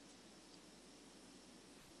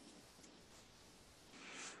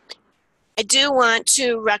 I do want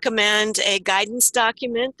to recommend a guidance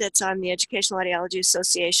document that's on the Educational Audiology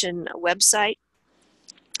Association website.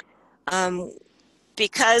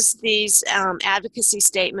 Because these advocacy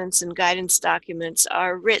statements and guidance documents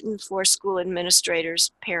are written for school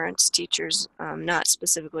administrators, parents, teachers, not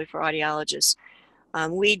specifically for audiologists,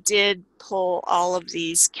 we did pull all of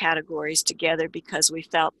these categories together because we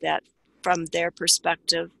felt that from their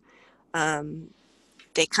perspective,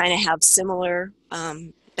 they kind of have similar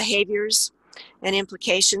behaviors and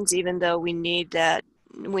implications, even though we know that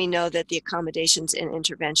the accommodations and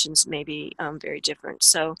interventions may be very different.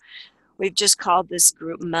 So we've just called this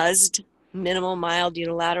group MUSD, minimal, mild,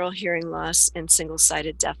 unilateral hearing loss and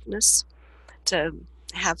single-sided deafness, to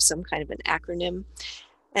have some kind of an acronym.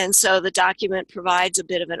 And so the document provides a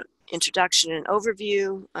bit of an introduction and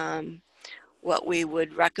overview, what we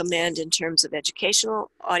would recommend in terms of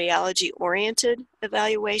educational audiology-oriented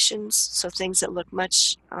evaluations, so things that look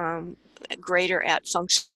much greater at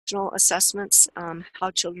functional assessments,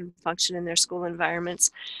 how children function in their school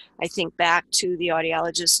environments. I think back to the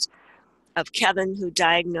audiologist of Kevin, who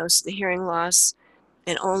diagnosed the hearing loss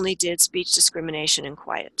and only did speech discrimination and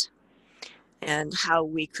quiet, and how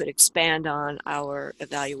we could expand on our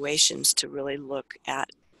evaluations to really look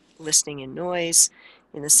at listening and noise.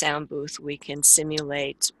 In the sound booth, we can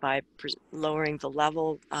simulate by lowering the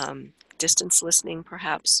level, distance listening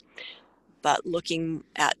perhaps, but looking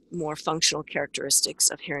at more functional characteristics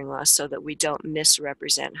of hearing loss so that we don't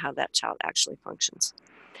misrepresent how that child actually functions.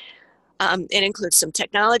 It includes some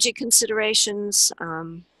technology considerations,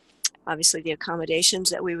 obviously the accommodations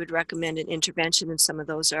that we would recommend in intervention, and some of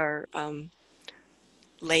those are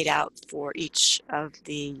laid out for each of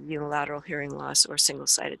the unilateral hearing loss or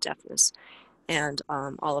single-sided deafness. And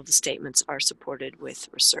all of the statements are supported with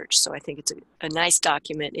research. So I think it's a nice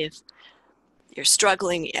document if you're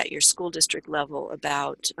struggling at your school district level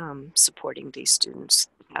about supporting these students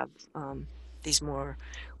who have these more,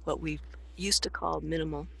 what we used to call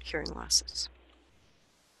minimal hearing losses.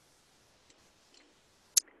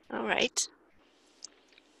 All right.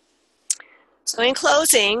 So in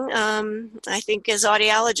closing, I think as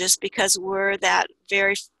audiologists, because we're that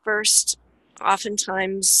very first,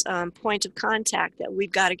 oftentimes, point of contact, that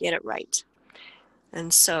we've got to get it right.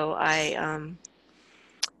 And so I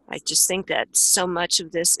just think that so much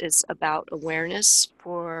of this is about awareness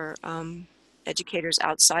for educators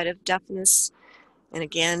outside of deafness. And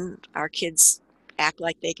again, our kids act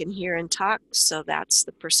like they can hear and talk, so that's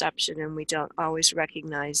the perception, and we don't always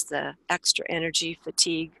recognize the extra energy,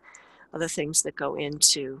 fatigue, other things that go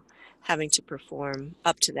into having to perform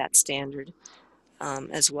up to that standard,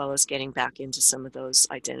 as well as getting back into some of those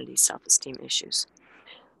identity, self-esteem issues.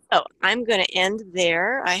 So I'm going to end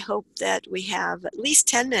there. I hope that we have at least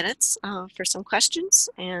 10 minutes for some questions.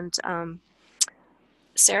 And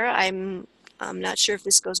Sarah, I'm not sure if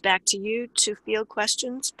this goes back to you to field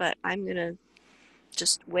questions, but I'm going to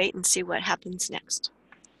just wait and see what happens next.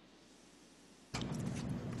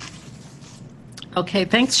 Okay,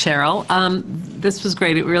 thanks, Cheryl. This was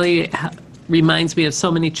great. It really reminds me of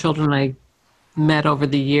so many children I met over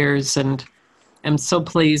the years, and I'm so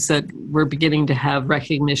pleased that we're beginning to have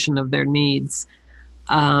recognition of their needs.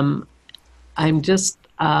 We're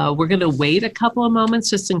going to wait a couple of moments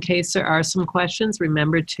just in case there are some questions.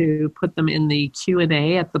 Remember to put them in the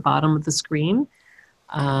Q&A at the bottom of the screen.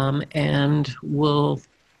 And we'll,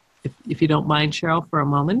 if you don't mind, Cheryl, for a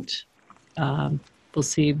moment, we'll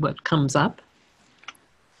see what comes up.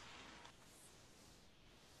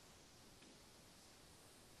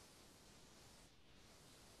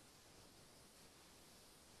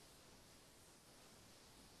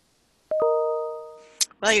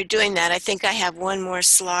 While you're doing that, I think I have one more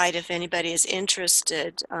slide if anybody is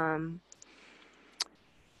interested. Carla,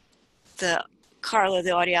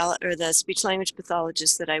 the speech language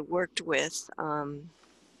pathologist that I worked with,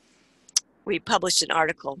 we published an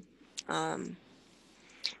article in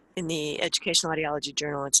the Educational Audiology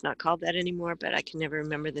Journal. It's not called that anymore, but I can never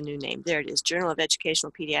remember the new name. There it is, Journal of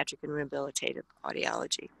Educational Pediatric and Rehabilitative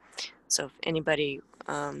Audiology. So if anybody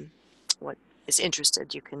is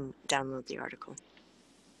interested, you can download the article.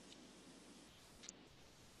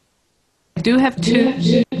 I do have two.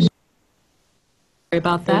 Sorry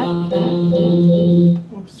about that.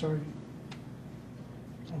 Oops, sorry.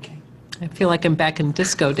 Okay. I feel like I'm back in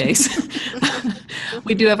disco days.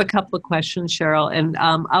 We do have a couple of questions, Cheryl, and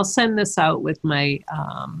I'll send this out with my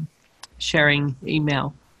sharing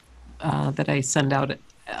email that I send out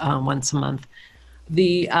once a month.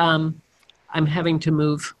 I'm having to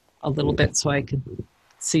move a little bit so I can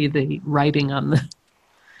see the writing on the.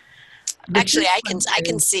 Actually, I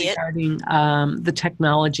can see it. Regarding the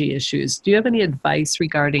technology issues, do you have any advice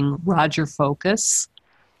regarding Roger Focus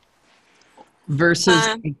versus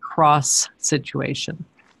a cross situation?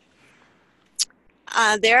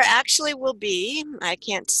 There actually will be. I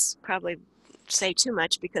can't probably say too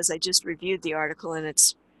much because I just reviewed the article, and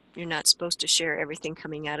you're not supposed to share everything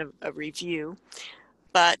coming out of a review.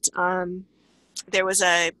 But there was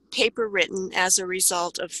a paper written as a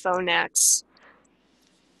result of Phonac's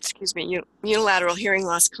excuse me, unilateral hearing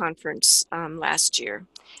loss conference last year.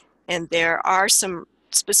 And there are some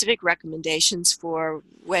specific recommendations for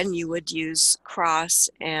when you would use cross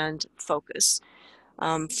and focus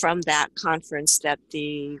from that conference that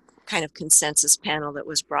the kind of consensus panel that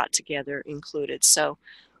was brought together included. So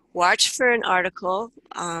watch for an article.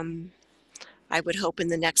 I would hope in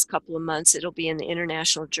the next couple of months it'll be in the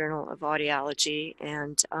International Journal of Audiology,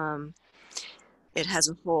 and it has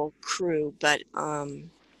a whole crew, but oh,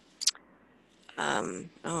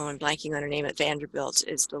 I'm blanking on her name at Vanderbilt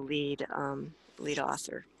is the lead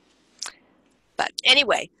author. But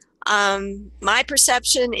anyway, my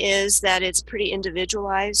perception is that it's pretty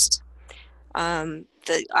individualized.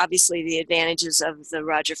 Obviously, the advantages of the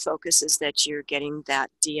Roger Focus is that you're getting that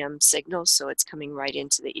DM signal, so it's coming right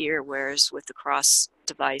into the ear, whereas with the cross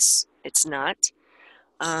device, it's not.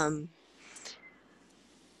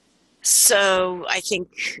 So I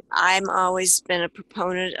think I'm always been a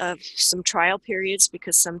proponent of some trial periods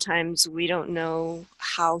because sometimes we don't know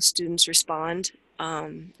how students respond.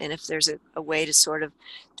 And if there's a way to sort of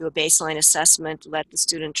do a baseline assessment, let the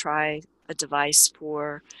student try a device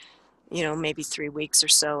for, maybe 3 weeks or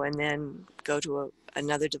so, and then go to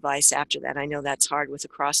another device after that. I know that's hard with a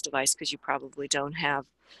cross device because you probably don't have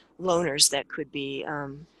loaners that could be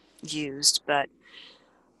used, but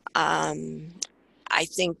I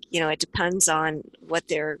think, it depends on what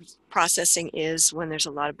their processing is when there's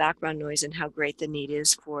a lot of background noise and how great the need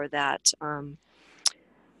is for that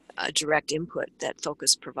direct input that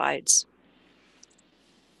Focus provides.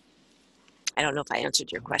 I don't know if I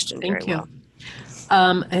answered your question very well.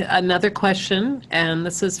 Another question, and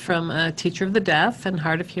this is from a teacher of the deaf and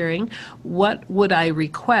hard of hearing. What would I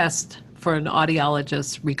request for an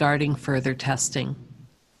audiologist regarding further testing?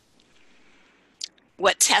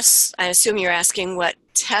 What tests, I assume you're asking, what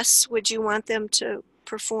tests would you want them to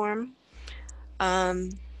perform?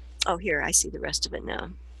 Oh, here, I see the rest of it now.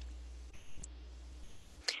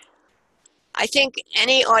 I think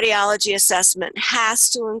any audiology assessment has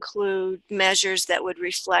to include measures that would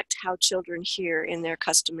reflect how children hear in their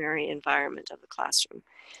customary environment of the classroom.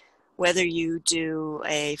 Whether you do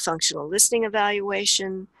a functional listening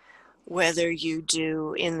evaluation, whether you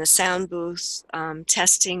do in the sound booth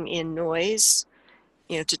testing in noise,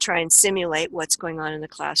 to try and simulate what's going on in the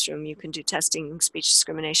classroom. You can do testing, speech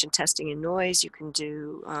discrimination testing in noise. You can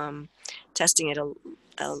do testing at a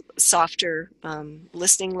softer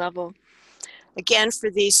listening level. Again, for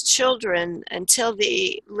these children, until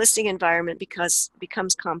the listening environment becomes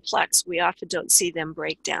complex, we often don't see them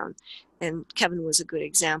break down. And Kevin was a good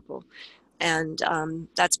example. And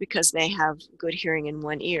that's because they have good hearing in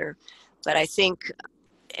one ear. But I think,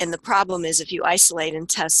 and the problem is if you isolate and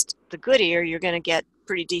test the good ear, you're going to get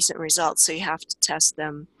pretty decent results. So you have to test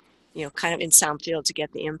them, kind of in sound field to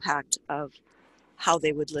get the impact of how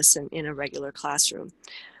they would listen in a regular classroom.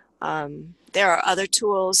 There are other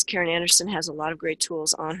tools. Karen Anderson has a lot of great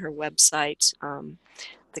tools on her website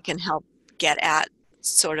that can help get at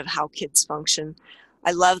sort of how kids function.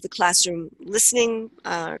 I love the classroom listening,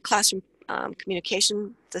 classroom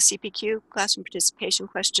communication, the CPQ, Classroom Participation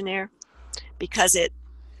Questionnaire, because it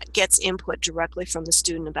gets input directly from the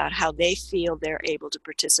student about how they feel they're able to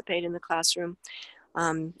participate in the classroom.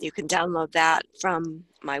 You can download that from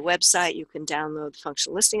my website. You can download the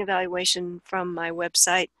functional listening evaluation from my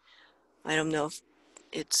website. I don't know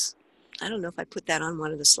if I put that on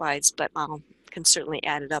one of the slides, but I can certainly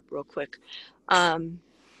add it up real quick.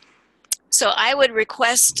 So I would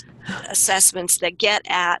request assessments that get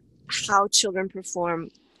at how children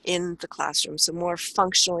perform in the classroom, so more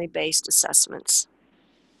functionally based assessments.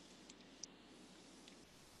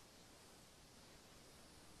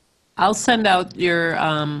 I'll send out your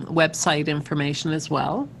website information as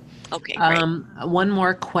well. Okay, great. One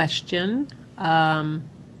more question.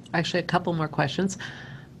 Actually, a couple more questions.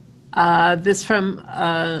 This from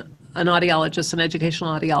an audiologist, an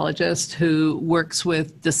educational audiologist who works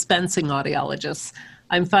with dispensing audiologists.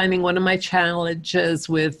 I'm finding one of my challenges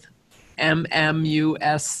with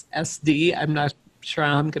MMUSSD, I'm not sure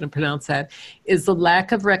how I'm going to pronounce that, is the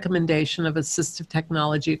lack of recommendation of assistive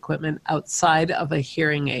technology equipment outside of a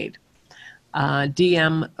hearing aid,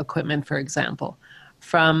 DM equipment, for example,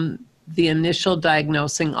 from the initial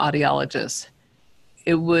diagnosing audiologist.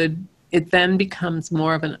 It then becomes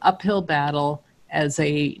more of an uphill battle as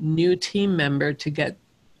a new team member to get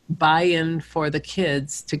buy-in for the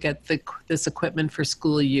kids to get this equipment for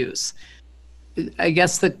school use. I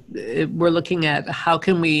guess we're looking at how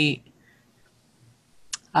can we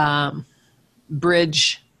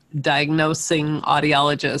bridge diagnosing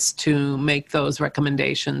audiologists to make those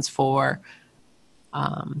recommendations for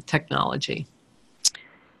technology.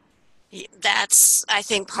 That's, I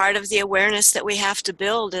think, part of the awareness that we have to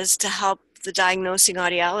build, is to help the diagnosing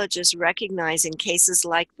audiologist recognize in cases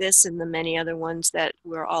like this and the many other ones that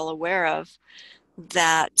we're all aware of,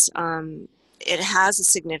 that it has a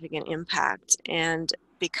significant impact. And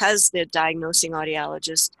because the diagnosing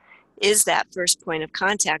audiologist is that first point of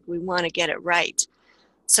contact, we want to get it right.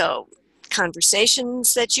 So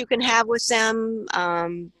conversations that you can have with them,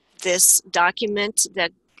 this document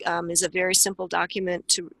that is a very simple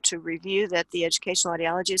document to review that the Educational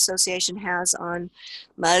Audiology Association has on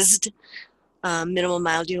MUSD, minimal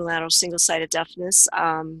mild unilateral single-sided deafness.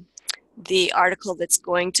 The article that's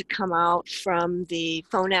going to come out from the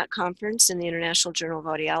PhoNAT conference in the International Journal of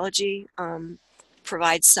Audiology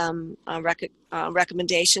provides some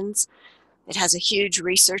recommendations. It has a huge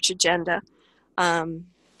research agenda. The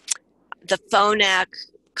PhoNAC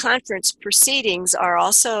conference proceedings are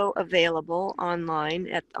also available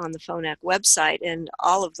online on the PhoNAC website, and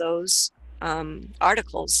all of those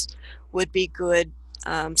articles would be good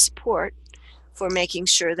support for making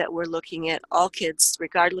sure that we're looking at all kids,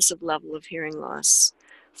 regardless of level of hearing loss,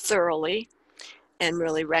 thoroughly, and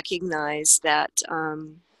really recognize that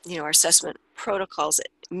our assessment protocols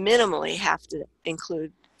minimally have to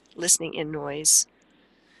include listening in noise,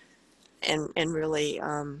 and really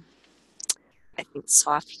I think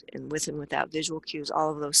soft and with and without visual cues, all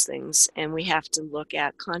of those things. And we have to look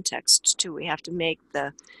at context too. We have to make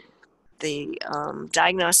the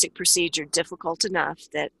diagnostic procedure difficult enough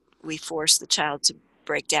that we force the child to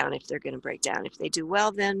break down if they're going to break down. If they do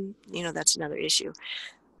well, then that's another issue.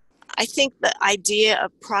 I think the idea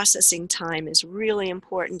of processing time is really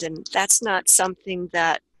important, and that's not something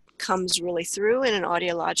that comes really through in an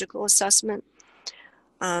audiological assessment.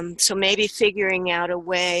 So maybe figuring out a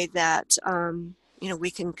way that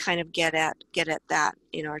we can kind of get at that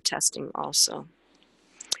in our testing also.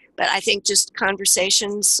 But I think just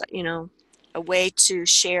conversations, a way to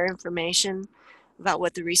share information about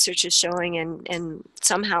what the research is showing, and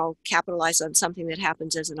somehow capitalize on something that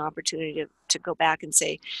happens as an opportunity to go back and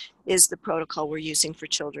say, is the protocol we're using for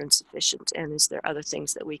children sufficient? And is there other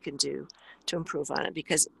things that we can do to improve on it?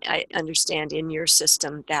 Because I understand in your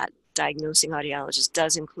system that diagnosing audiologist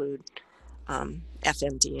does include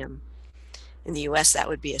FMDM. In the US, that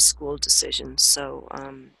would be a school decision. So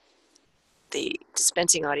the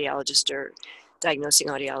dispensing audiologist or diagnosing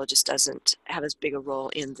audiologist doesn't have as big a role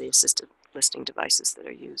in the assistive listening devices that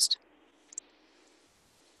are used.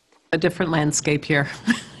 A different landscape here.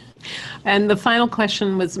 And the final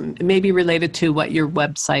question was maybe related to what your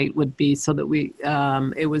website would be, so that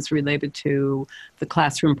it was related to the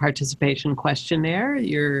classroom participation questionnaire,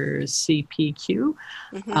 your CPQ.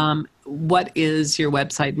 Mm-hmm. What is your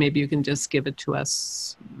website? Maybe you can just give it to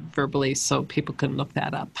us verbally so people can look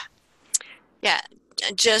that up. Yeah,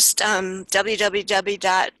 just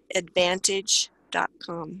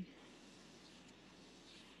www.advantage.com.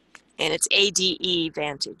 And it's ADE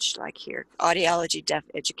Vantage, like here, Audiology Deaf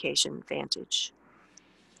Education Vantage.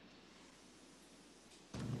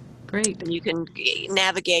 Great. And you can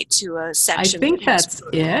navigate to a section. I think that's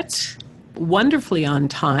it. Wonderfully on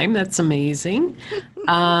time. That's amazing.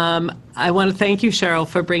 I want to thank you, Cheryl,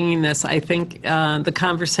 for bringing this. I think the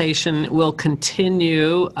conversation will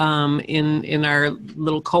continue in our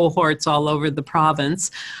little cohorts all over the province.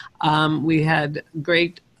 We had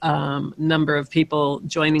great number of people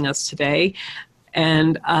joining us today.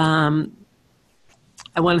 And I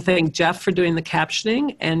want to thank Jeff for doing the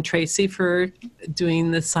captioning and Tracy for doing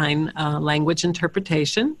the sign language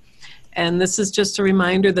interpretation. And this is just a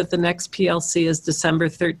reminder that the next PLC is December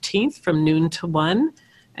 13th from noon to 1.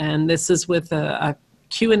 And this is with a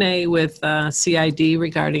Q&A with CID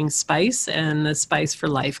regarding SPICE and the SPICE for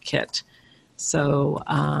Life kit. So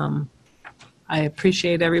I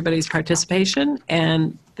appreciate everybody's participation,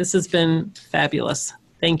 and this has been fabulous.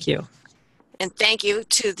 Thank you. And thank you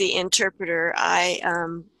to the interpreter. I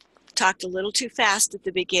talked a little too fast at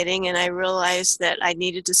the beginning, and I realized that I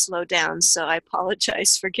needed to slow down. So I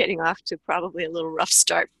apologize for getting off to probably a little rough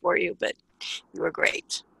start for you, but you were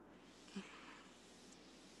great.